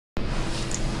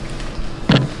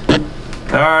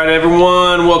All right,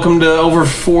 everyone. Welcome to Over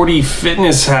 40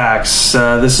 Fitness Hacks.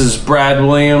 This is Brad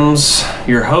Williams,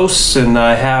 your host, and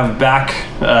I have back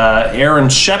Aaron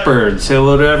Shepard. Say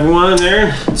hello to everyone,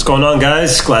 Aaron. What's going on,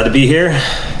 guys? Glad to be here.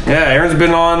 Yeah, Aaron's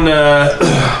been on,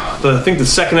 I think the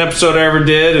second episode I ever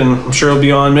did, and I'm sure he'll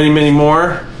be on many, many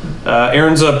more.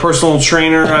 Aaron's a personal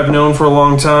trainer I've known for a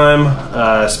long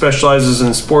time, specializes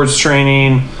in sports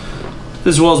training,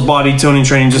 as well as body toning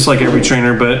training, just like every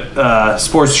trainer, but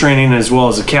sports training as well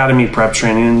as academy prep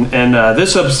training. And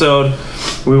this episode,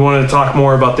 we wanted to talk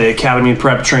more about the academy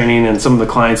prep training and some of the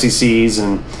clients he sees,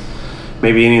 and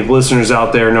maybe any listeners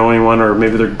out there know anyone, or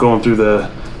maybe they're going through the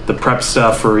prep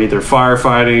stuff for either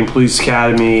firefighting, police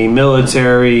academy,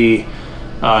 military.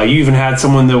 You even had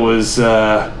someone that was,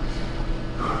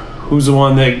 who's the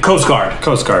one that, Coast Guard.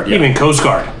 Coast Guard, yeah. Even Coast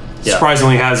Guard,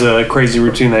 surprisingly, has a crazy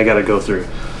routine they got to go through.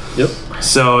 Yep.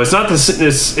 So it's not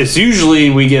this. It's usually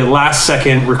we get last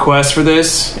second requests for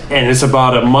this, and it's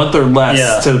about a month or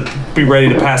less to be ready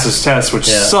to pass this test, which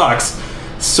sucks.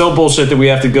 So bullshit that we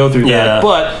have to go through that.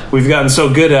 But we've gotten so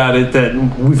good at it that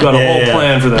we've got a whole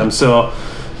plan for them. So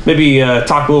maybe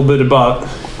talk a little bit about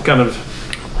kind of.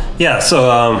 Yeah.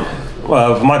 So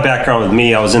my background with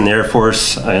me, I was in the Air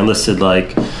Force. I enlisted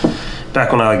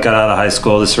back when I got out of high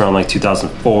school. This is around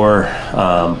 2004.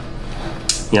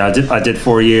 I did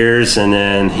 4 years, and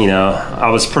then, I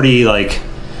was pretty,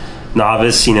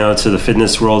 novice, to the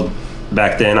fitness world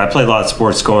back then. I played a lot of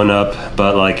sports growing up,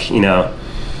 but,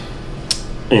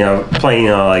 playing,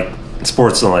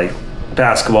 sports and,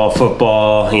 basketball,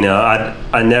 football,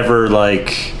 I never,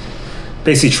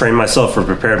 basically trained myself or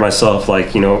prepared myself,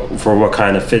 for what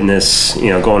kind of fitness,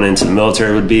 going into the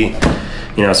military would be.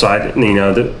 So I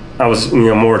was,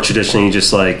 more traditionally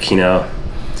just,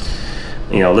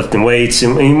 lifting weights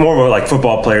and more like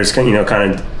football players, kind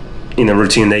of,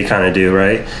 routine they kind of do,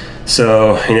 right?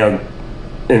 So, and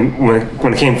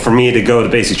when it came for me to go to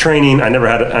basic training, I never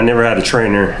had a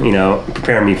trainer,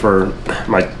 prepare me for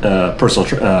my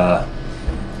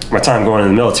my time going in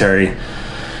the military.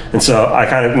 And so I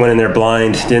kind of went in there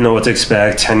blind, didn't know what to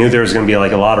expect. I knew there was going to be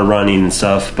a lot of running and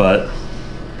stuff, but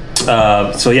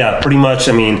pretty much,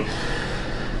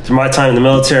 through my time in the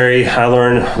military, I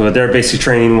learned what their basic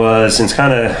training was, and it's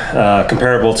kind of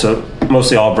comparable to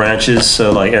mostly all branches,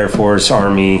 so Air Force,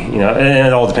 Army, and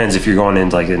it all depends if you're going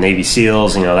into the Navy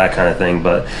SEALs, that kind of thing.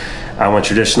 But I went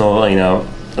traditional, a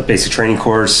basic training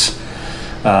course.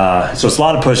 So it's a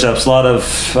lot of push-ups, a lot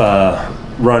of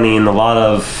running, a lot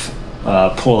of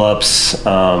pull-ups,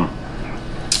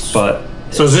 but.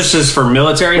 So is this just for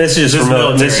military? This is just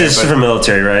for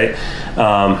military, right?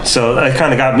 So that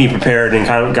kind of got me prepared and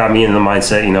kind of got me in the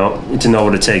mindset, to know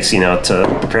what it takes, to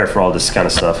prepare for all this kind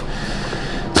of stuff.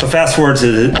 So fast forward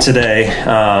to today.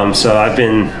 So I've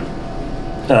been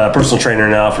a personal trainer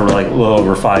now for a little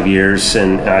over 5 years,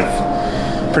 and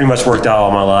I've pretty much worked out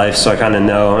all my life. So I kind of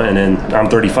know, and then I'm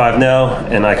 35 now,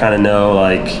 and I kind of know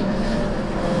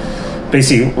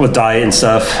basically with diet and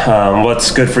stuff,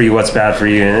 what's good for you, what's bad for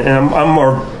you. And I'm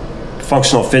more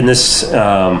functional fitness,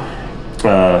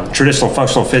 traditional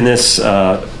functional fitness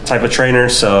type of trainer.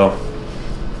 So,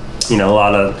 a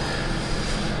lot of,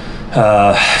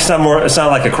 it's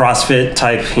not like a CrossFit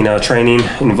type, training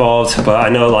involved, but I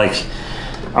know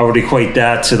I would equate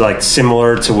that to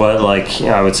similar to what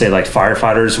I would say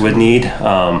firefighters would need.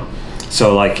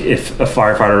 So if a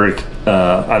firefighter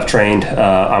I've trained,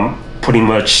 I'm putting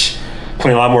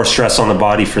a lot more stress on the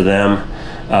body for them,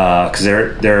 because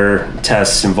their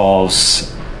tests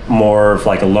involves more of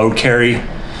a load carry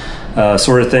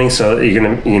sort of thing. So you're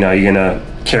gonna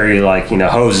carry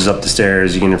hoses up the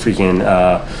stairs. You're gonna freaking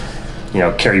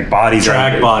carry bodies,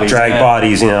 drag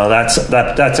bodies.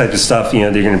 That type of stuff.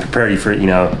 They're gonna prepare you for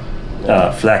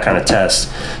for that kind of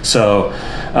test. So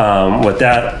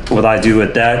what I do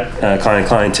with that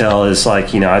clientele is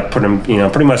I put them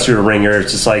pretty much through a ringer.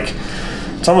 It's just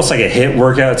it's almost like a HIIT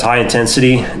workout. It's high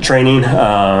intensity training,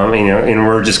 and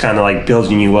we're just kind of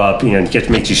building you up,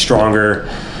 makes you stronger,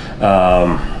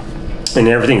 and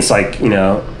everything's you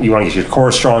want to get your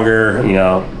core stronger, and you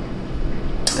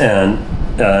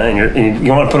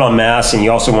want to put on mass, and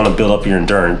you also want to build up your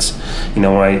endurance,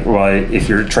 if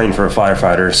you're training for a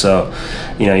firefighter. So,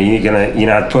 you're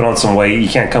gonna put on some weight. You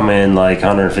can't come in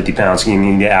 150 pounds. You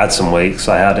need to add some weight.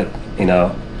 So I had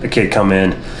a kid come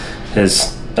in,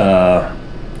 his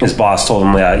boss told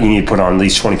him, you need to put on at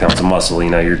least 20 pounds of muscle.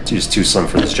 You're just too slim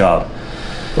for this job.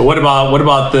 But what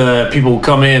about the people who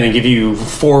come in and give you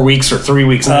 4 weeks or 3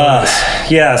 weeks notice?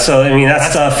 Yeah, so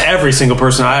that's tough. Every single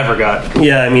person I ever got.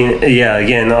 Yeah,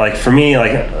 again, for me,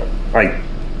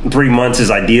 3 months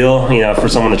is ideal, for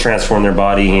someone to transform their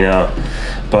body,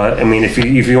 But I mean, if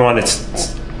you want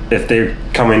to, if they're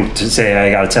coming to say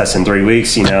I got to test in 3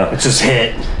 weeks, it's just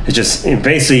hit. It's just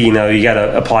basically, you got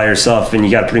to apply yourself, and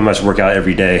you got to pretty much work out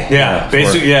every day. Yeah,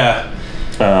 basically,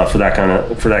 for that kind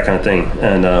of thing,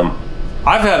 and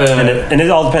I've had and it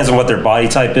all depends on what their body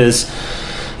type is.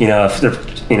 If they're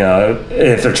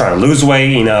if they're trying to lose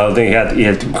weight, you have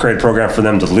to create a program for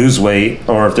them to lose weight,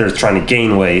 or if they're trying to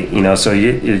gain weight, so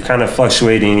you're kind of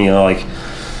fluctuating,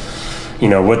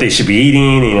 what they should be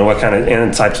eating, what kind of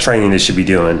and type of training they should be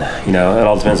doing. It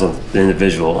all depends on the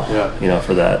individual.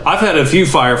 For that. I've had a few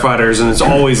firefighters, and it's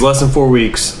always less than 4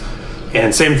 weeks.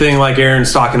 And same thing like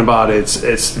Aaron's talking about.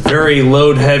 It's very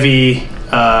load heavy.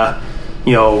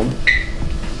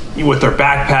 With their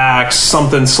backpacks,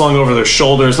 something slung over their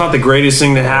shoulder. It's not the greatest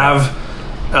thing to have.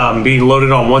 Being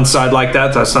loaded on one side like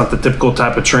that, that's not the typical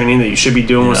type of training that you should be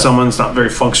doing with someone. It's not very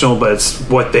functional, but it's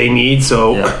what they need.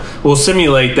 So we'll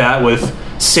simulate that with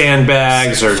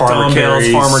sandbags or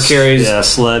dumbbells, farmer carries. Yeah,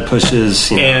 sled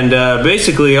pushes. And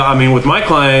basically, I mean, with my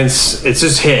clients, it's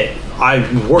just hit. I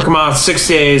work them out 6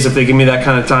 days if they give me that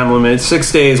kind of time limit.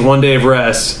 6 days, 1 day of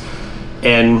rest.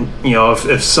 And,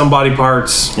 if some body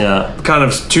part's kind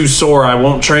of too sore, I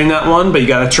won't train that one, but you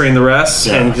got to train the rest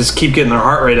and just keep getting their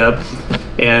heart rate up.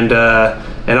 And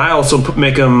I also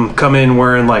make them come in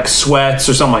wearing like sweats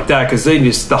or something like that, because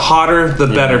the hotter, the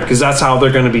better, because that's how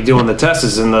they're going to be doing the tests,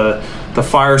 is in the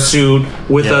fire suit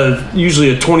with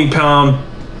usually a 20-pound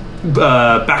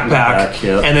backpack,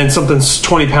 and then something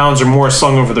 20 pounds or more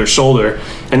slung over their shoulder,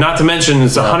 and not to mention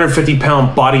it's a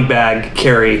 150-pound body bag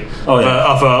carry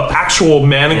of a actual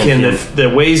mannequin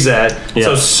that weighs that.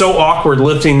 So it's so awkward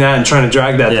lifting that and trying to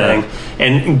drag that thing.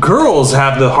 And girls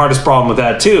have the hardest problem with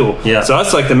that too. So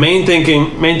that's like the main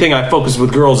thing I focus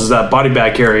with girls is that body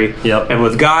bag carry. And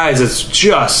with guys, it's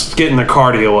just getting the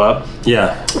cardio up.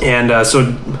 And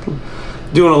so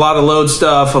doing a lot of load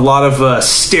stuff, a lot of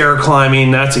stair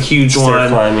climbing. That's a huge one. Stair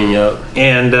climbing,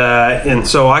 And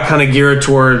so I kind of gear it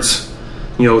towards,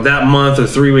 that month or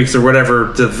 3 weeks or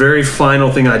whatever. The very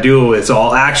final thing I do is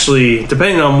I'll actually,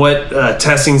 depending on what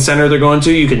testing center they're going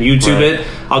to, you can YouTube it.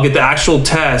 I'll get the actual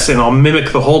test and I'll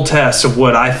mimic the whole test of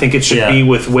what I think it should be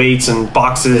with weights and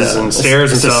boxes and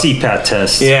stairs and stuff. It's a CPAT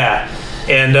test.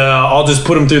 And I'll just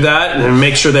put them through that and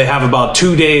make sure they have about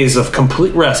 2 days of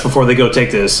complete rest before they go take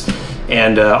this.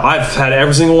 And I've had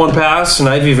every single one pass, and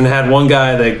I've even had one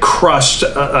guy that crushed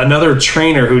another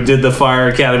trainer who did the Fire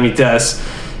Academy test.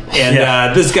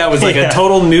 And this guy was like a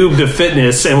total noob to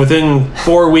fitness, and within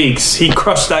 4 weeks, he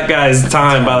crushed that guy's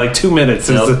time by like 2 minutes.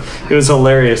 It was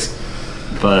hilarious.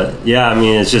 But, I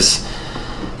mean, it's just...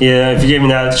 if you give me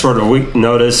that short of a week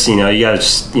notice, you got to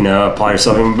just, apply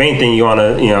yourself. And the main thing you want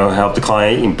to, help the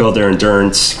client and build their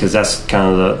endurance, because that's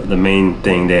kind of the main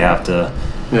thing they have to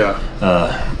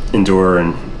endure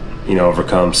and,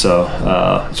 overcome. So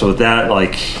with that,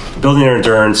 like building their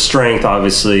endurance, strength,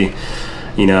 obviously,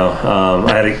 I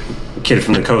had a kid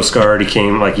from the Coast Guard. He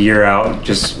came like a year out,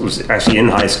 just was actually in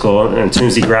high school. And as soon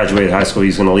as he graduated high school, he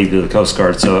was going to leave to the Coast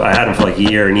Guard. So I had him for like a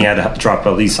year, and he had to drop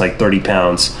at least like 30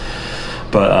 pounds.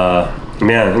 But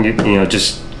man, if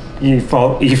you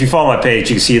follow my page,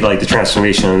 you can see like the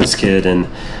transformation of this kid, and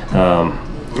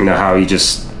how he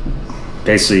just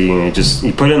basically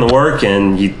he put in the work,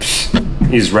 and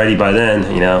he's ready by then,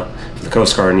 for the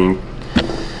Coast Guard, and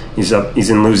he's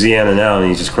in Louisiana now, and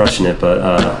he's just crushing it.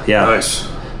 But nice.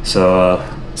 So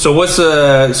what's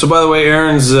so by the way,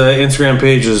 Aaron's Instagram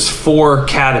page is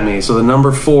 4Cademy, so the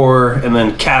number 4 and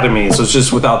then Cademy, so it's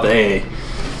just without the A.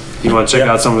 You want to check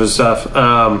out some of his stuff.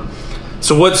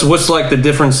 So what's like the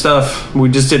different stuff? We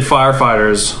just did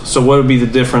firefighters. So what would be the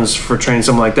difference for training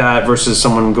someone like that versus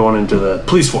someone going into the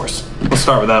police force? Let's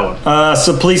start with that one.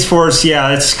 So police force,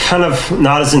 it's kind of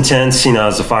not as intense,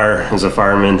 as a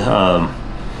fireman.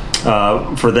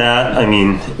 For that, I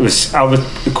mean, I would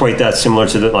equate that similar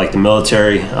to the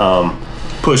military.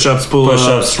 Push-ups,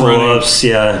 pull-ups,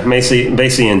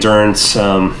 basically endurance.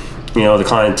 The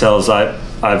clientele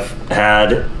I've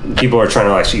had, people are trying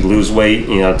to actually lose weight,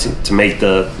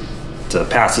 to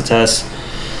pass the test.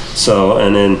 So,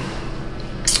 and then,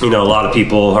 a lot of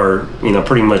people are,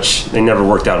 pretty much, they never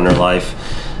worked out in their life.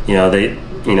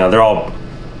 They're all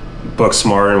book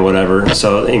smart and whatever.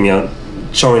 So,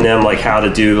 showing them like how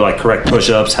to do like correct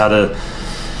push-ups, how to,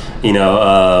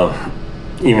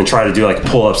 even try to do like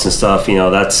pull-ups and stuff.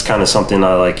 That's kind of something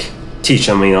I like teach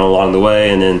them, along the way.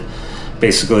 And then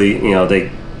basically, they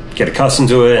get accustomed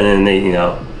to it, and then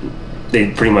they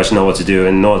pretty much know what to do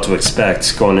and know what to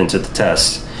expect going into the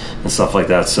test and stuff like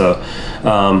that. So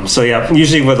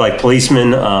usually with like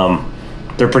policemen,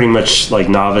 they're pretty much like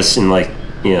novice in like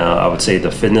I would say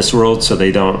the fitness world. So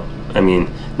they don't, I mean,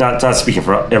 not speaking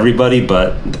for everybody,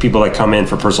 but the people that come in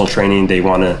for personal training, they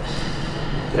want to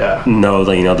know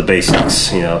the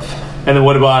basics, And then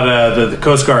what about the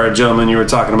Coast Guard gentleman you were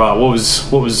talking about? What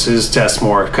was his test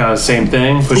more? Kind of the same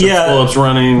thing? Push-ups, pull-ups,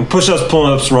 running? Push-ups,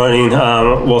 pull-ups, running.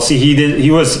 He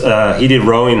did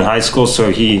rowing in high school,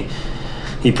 so he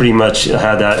pretty much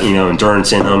had that,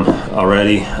 endurance in him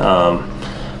already.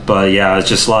 But yeah, it's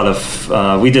just a lot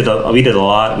of, we did a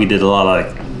lot. We did a lot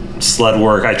of sled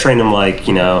work. I trained him when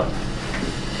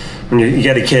you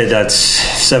get a kid that's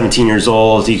 17 years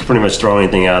old, you can pretty much throw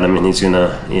anything at him and he's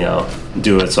gonna,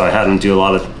 do it. So I had him do a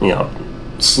lot of,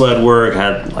 sled work,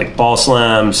 had ball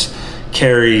slams,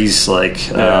 carries,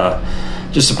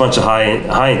 just a bunch of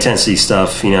high intensity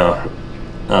stuff,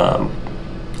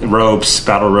 ropes,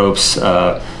 battle ropes,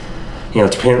 for him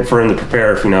to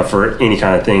prepare, for any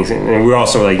kind of things. And we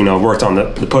also worked on the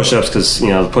push-ups because,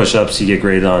 the push-ups you get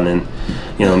graded on in,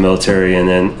 military, and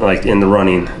then in the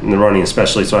running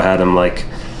especially. So I had him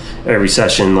every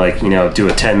session, do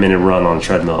a 10-minute run on a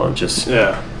treadmill and just,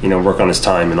 work on his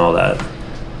time and all that.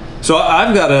 So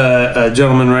I've got a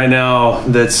gentleman right now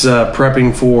that's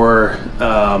prepping for,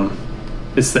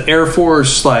 it's the Air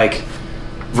Force,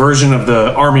 version of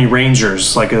the Army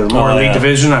Rangers, a more elite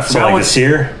division. I forgot the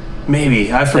SEER?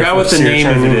 Maybe. I forgot what the name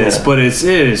of it is, but it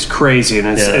is crazy. And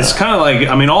it's kind of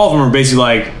all of them are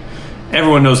basically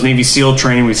everyone knows Navy SEAL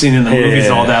training. We've seen it in the movies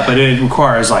and all that, but it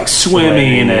requires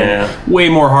swimming and way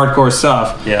more hardcore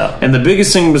stuff. Yeah. And the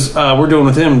biggest thing we're doing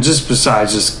with him, just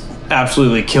besides just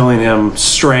absolutely killing him,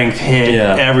 strength, hit,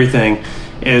 everything,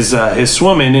 is his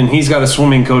swimming. And he's got a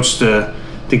swimming coach to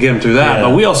get him through that.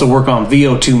 But we also work on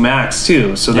VO2 max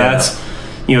too. So that's,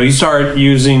 you start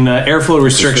using airflow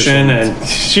restriction and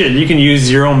shit. You can use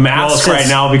your own mask right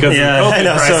now because of the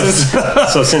COVID crisis.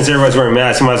 So since everybody's wearing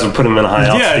masks, you might as well put them in a high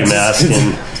altitude mask.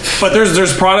 But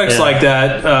there's products like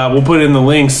that. We'll put in the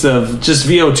links of just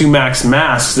VO2 max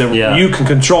masks that you can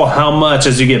control how much,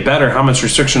 as you get better, how much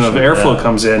restriction of airflow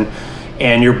comes in,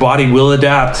 and your body will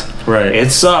adapt. Right. It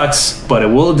sucks, but it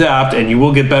will adapt, and you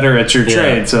will get better at your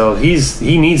trade. So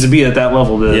he needs to be at that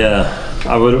level to. Yeah.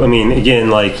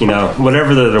 Again,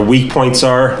 whatever the weak points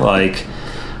are,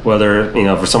 whether,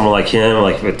 for someone like him,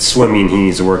 if it's swimming, he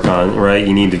needs to work on, right?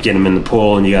 You need to get him in the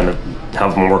pool and you got to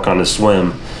have him work on his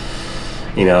swim,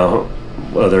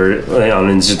 whether on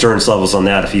his endurance levels on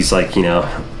that, if he's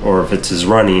or if it's his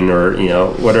running or,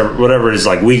 whatever his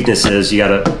weakness is, you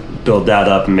got to build that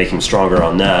up and make him stronger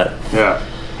on that. Yeah.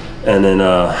 And then,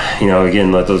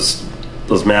 again, those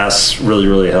masks really,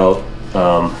 really help.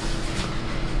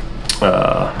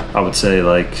 I would say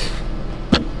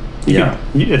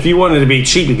if you wanted to be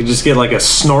cheap, you could just get a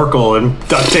snorkel and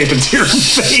duct tape it to your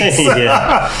face.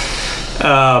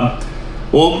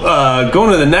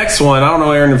 Going to the next one, I don't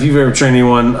know, Aaron, if you've ever trained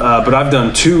anyone, but I've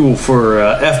done 2 for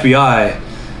FBI.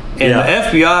 And the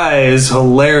FBI is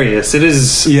hilarious. It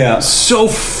is so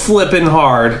flippin'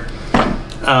 hard.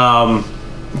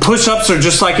 Push-ups are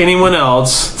just like anyone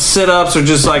else. Sit-ups are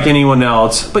just like anyone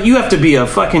else. But you have to be a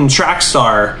fucking track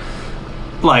star.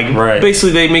 Basically,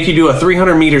 they make you do a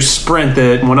 300-meter sprint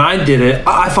that when I did it,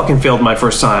 I fucking failed my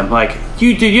first time.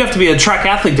 You have to be a track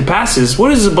athlete to pass this.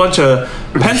 What is a bunch of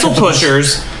pencil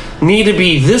pushers need to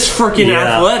be this freaking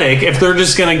athletic if they're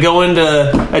just going to go into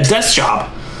a desk job?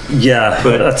 Yeah,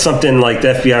 but that's something the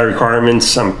FBI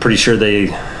requirements. I'm pretty sure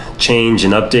they change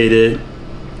and update it,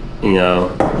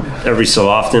 every so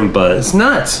often. But it's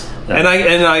nuts. And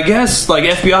I guess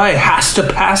FBI has to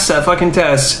pass that fucking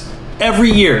test every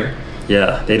year.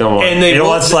 Yeah, they don't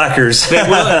want slackers. We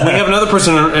have another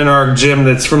person in our gym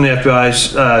that's from the FBI.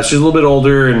 She's a little bit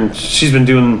older, and she's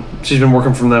been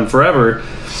working from them forever.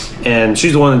 And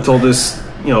she's the one that told us,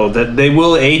 that they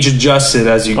will age adjust it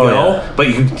as you go, but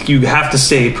you have to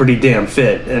stay pretty damn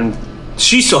fit. And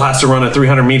she still has to run a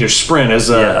 300-meter sprint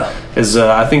as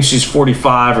I think she's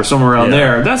 45 or somewhere around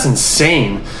there. That's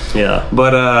insane. Yeah.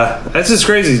 But that's just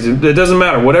crazy. It doesn't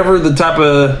matter. Whatever the type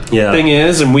of thing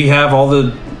is, and we have all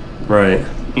the... Right.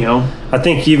 I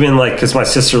think even because my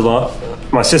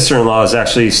sister-in-law is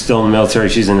actually still in the military.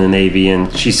 She's in the Navy,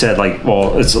 and she said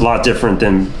it's a lot different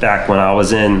than back when I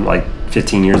was in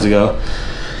 15 years ago.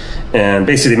 And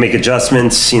basically make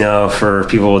adjustments, for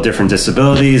people with different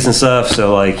disabilities and stuff.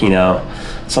 So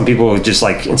some people just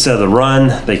instead of the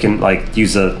run, they can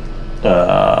use a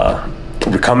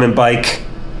recumbent bike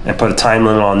and put a time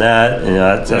limit on that. And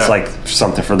that's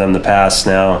something for them to pass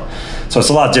now. So it's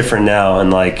a lot different now,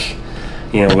 and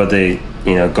what they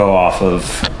go off of,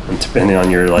 depending on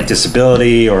your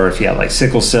disability, or if you have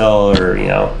sickle cell, or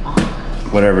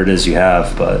whatever it is you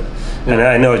have. But and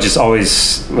I know it just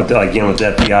always with the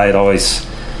FBI, it always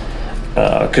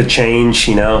could change,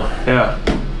 Yeah.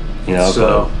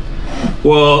 So,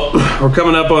 well, we're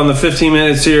coming up on the 15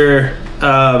 minutes here.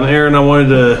 Aaron,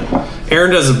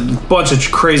 Aaron does a bunch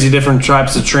of crazy different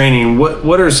types of training.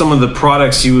 What are some of the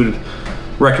products you would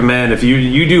recommend if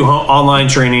you do online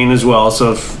training as well?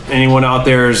 So if anyone out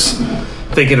there is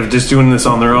thinking of just doing this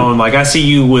on their own, like I see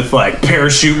you with like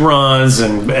parachute runs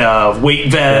and weight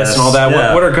vests and all that.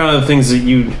 Yeah. What are kind of the things that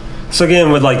you... So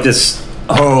again, with like this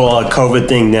whole COVID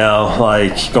thing now,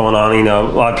 like going on, a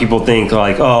lot of people think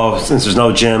like, oh, since there's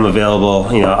no gym available,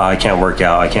 I can't work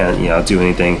out, I can't, do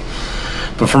anything.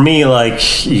 But for me,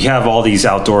 like you have all these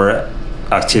outdoor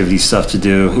activity stuff to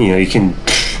do. You can,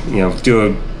 do a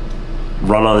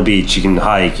run on the beach. You can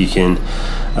hike. You can,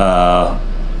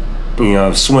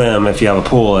 swim if you have a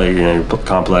pool at your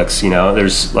complex.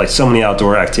 There's like so many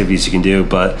outdoor activities you can do.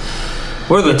 But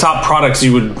what are the top products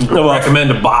you would recommend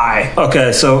to buy?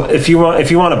 Okay, so if you want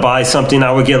to buy something,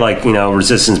 I would get like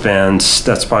resistance bands.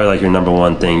 That's probably like your number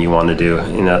one thing you want to do.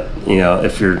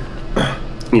 If you're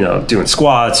doing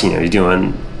squats, you're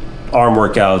doing arm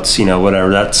workouts, whatever.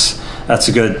 That's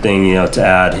a good thing, to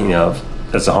add,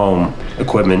 as a home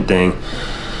equipment thing.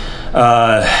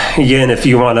 Again, if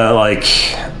you want to like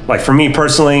for me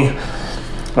personally,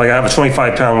 like I have a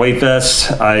 25-pound weight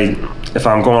vest. If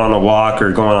I'm going on a walk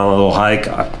or going on a little hike,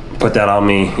 I put that on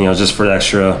me, just for the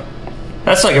extra.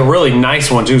 That's like a really nice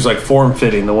one too. It's like form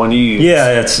fitting, the one you use.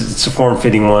 Yeah, it's a form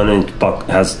fitting one and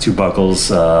has 2 buckles.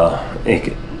 Well,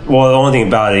 the only thing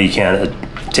about it, you can't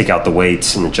take out the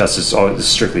weights and adjust. It's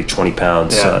strictly 20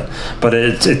 pounds. Yeah. But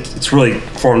it's really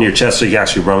formed to your chest, so you can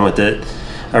actually run with it.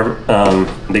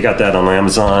 They got that on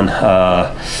Amazon.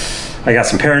 I got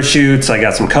some parachutes. I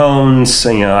got some cones.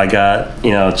 I got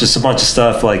just a bunch of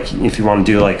stuff. Like if you want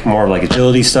to do like more like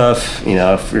agility stuff.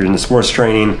 If you're in the sports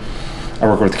training, I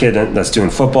work with a kid that's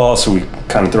doing football, so we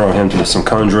kind of throw him to some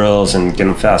cone drills and get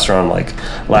him faster on like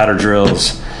ladder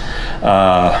drills.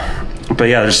 But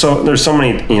yeah, there's so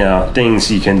many things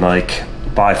you can like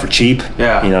buy for cheap.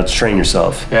 Yeah. To train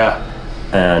yourself. Yeah.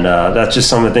 And that's just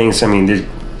some of the things. I mean,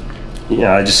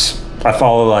 I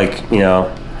follow like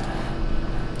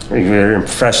if you're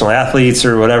professional athletes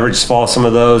or whatever, just follow some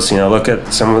of those. Look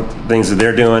at some of the things that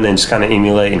they're doing and just kind of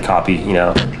emulate and copy.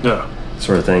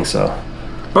 Sort of thing. So.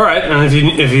 All right, and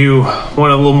if you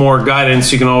want a little more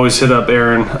guidance, you can always hit up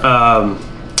Aaron.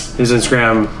 His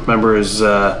Instagram member is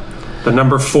the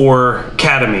number 4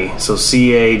 Academy, so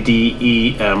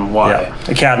CADEMY. Yeah,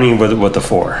 Academy with the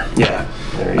 4. Yeah.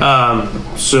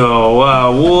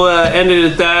 So we'll end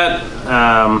it at that.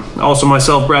 Also,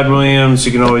 myself, Brad Williams.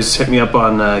 You can always hit me up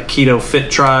on Keto Fit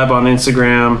Tribe on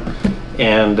Instagram.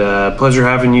 And pleasure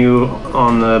having you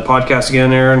on the podcast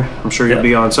again, Aaron. I'm sure you'll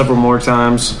be on several more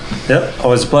times. Yep,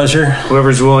 always a pleasure.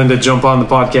 Whoever's willing to jump on the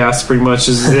podcast pretty much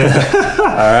is it. All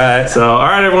right. So, all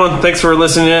right, everyone. Thanks for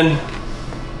listening in.